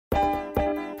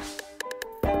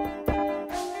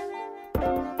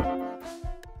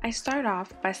start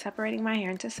off by separating my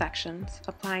hair into sections,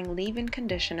 applying leave-in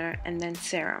conditioner and then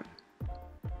serum.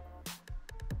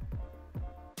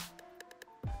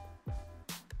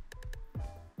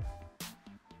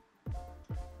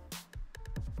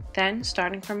 Then,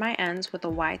 starting from my ends with a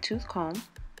wide tooth comb,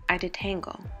 I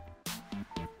detangle.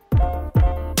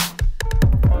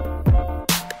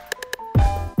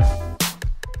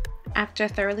 After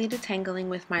thoroughly detangling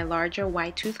with my larger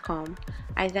wide tooth comb,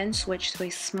 I then switch to a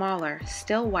smaller,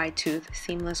 still wide tooth,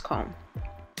 seamless comb.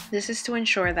 This is to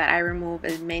ensure that I remove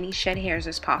as many shed hairs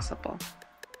as possible.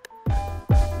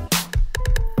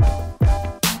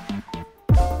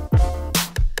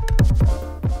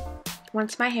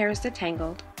 Once my hair is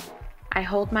detangled, I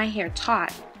hold my hair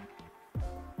taut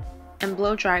and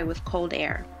blow dry with cold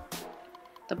air.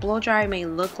 The blow dry may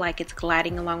look like it's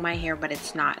gliding along my hair, but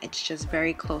it's not. It's just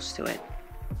very close to it.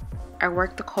 I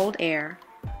work the cold air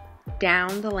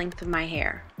down the length of my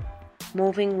hair,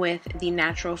 moving with the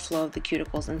natural flow of the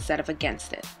cuticles instead of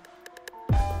against it.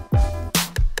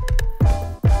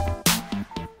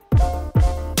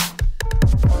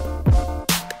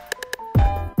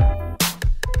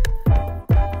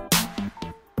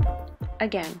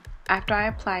 Again, after I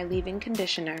apply leave-in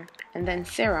conditioner and then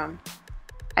serum,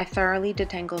 I thoroughly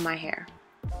detangle my hair.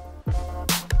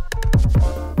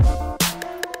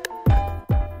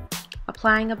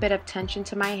 Applying a bit of tension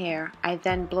to my hair, I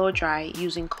then blow dry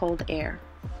using cold air.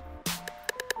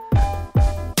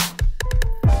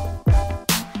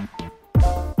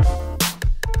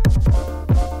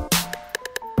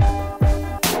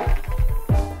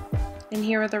 And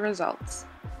here are the results.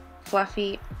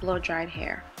 Fluffy, blow-dried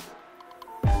hair.